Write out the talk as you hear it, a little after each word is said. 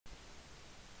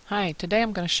Hi, today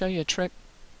I'm going to show you a trick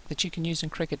that you can use in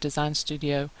Cricut Design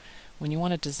Studio when you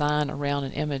want to design around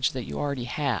an image that you already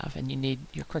have and you need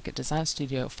your Cricut Design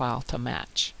Studio file to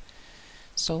match.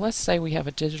 So let's say we have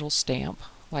a digital stamp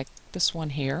like this one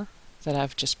here that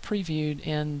I've just previewed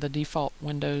in the default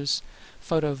Windows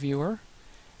photo viewer,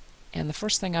 and the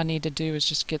first thing I need to do is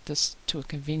just get this to a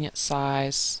convenient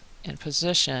size and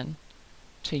position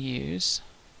to use.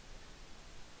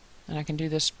 And I can do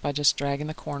this by just dragging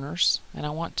the corners, and I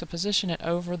want to position it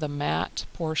over the matte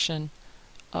portion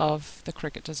of the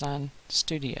Cricut Design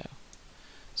Studio.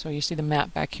 So you see the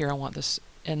matte back here. I want this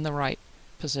in the right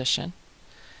position.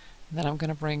 And then I'm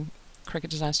going to bring Cricut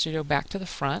Design Studio back to the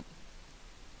front,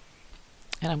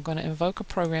 and I'm going to invoke a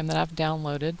program that I've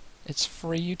downloaded. It's a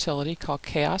free utility called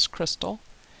Chaos Crystal.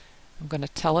 I'm going to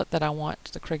tell it that I want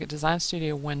the Cricut Design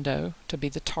Studio window to be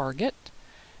the target.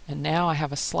 And now I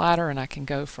have a slider, and I can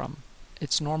go from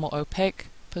its normal opaque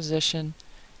position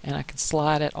and I can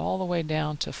slide it all the way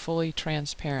down to fully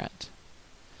transparent.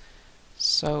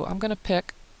 So I'm going to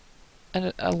pick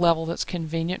a level that's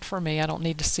convenient for me. I don't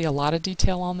need to see a lot of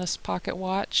detail on this pocket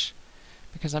watch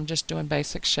because I'm just doing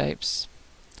basic shapes,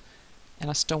 and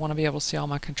I still want to be able to see all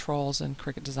my controls in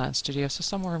Cricut Design Studio. So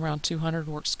somewhere around 200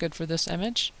 works good for this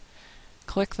image.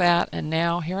 Click that, and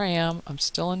now here I am. I'm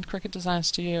still in Cricut Design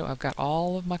Studio. I've got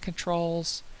all of my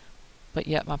controls, but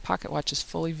yet my pocket watch is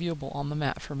fully viewable on the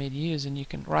mat for me to use, and you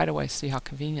can right away see how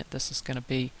convenient this is going to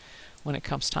be when it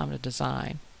comes time to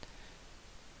design.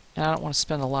 And I don't want to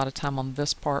spend a lot of time on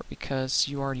this part because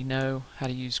you already know how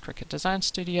to use Cricut Design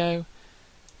Studio,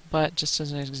 but just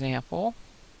as an example,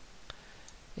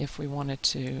 if we wanted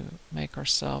to make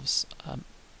ourselves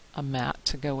a mat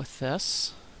to go with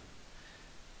this,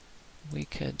 we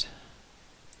could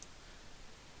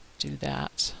do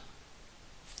that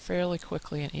fairly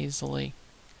quickly and easily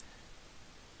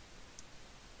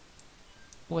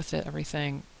with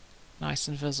everything nice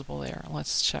and visible there.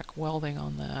 Let's check welding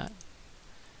on that.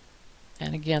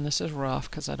 And again, this is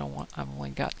rough because I've only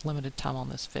got limited time on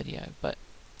this video, but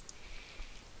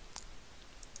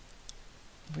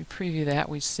if we preview that,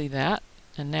 we see that.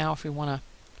 And now if we want to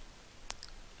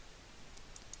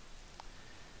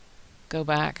go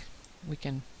back, we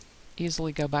can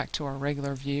easily go back to our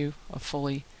regular view of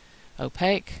fully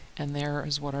opaque, and there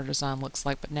is what our design looks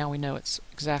like. But now we know it's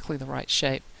exactly the right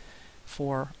shape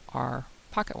for our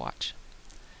pocket watch.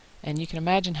 And you can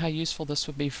imagine how useful this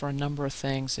would be for a number of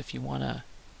things if you want to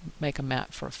make a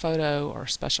mat for a photo or a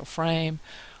special frame,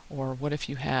 or what if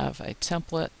you have a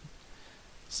template.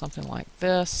 Something like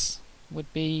this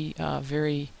would be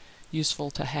very useful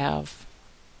to have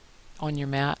on your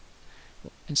mat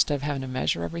instead of having to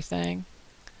measure everything.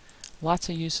 Lots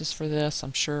of uses for this.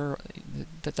 I'm sure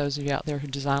that those of you out there who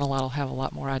design a lot will have a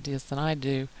lot more ideas than I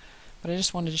do, but I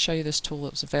just wanted to show you this tool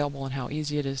that was available and how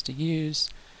easy it is to use.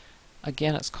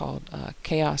 Again, it's called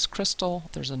Chaos Crystal.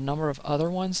 There's a number of other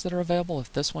ones that are available.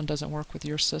 If this one doesn't work with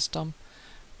your system,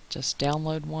 just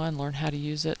download one, learn how to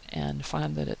use it, and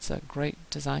find that it's a great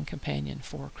design companion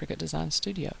for Cricut Design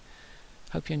Studio.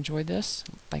 Hope you enjoyed this.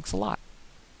 Thanks a lot.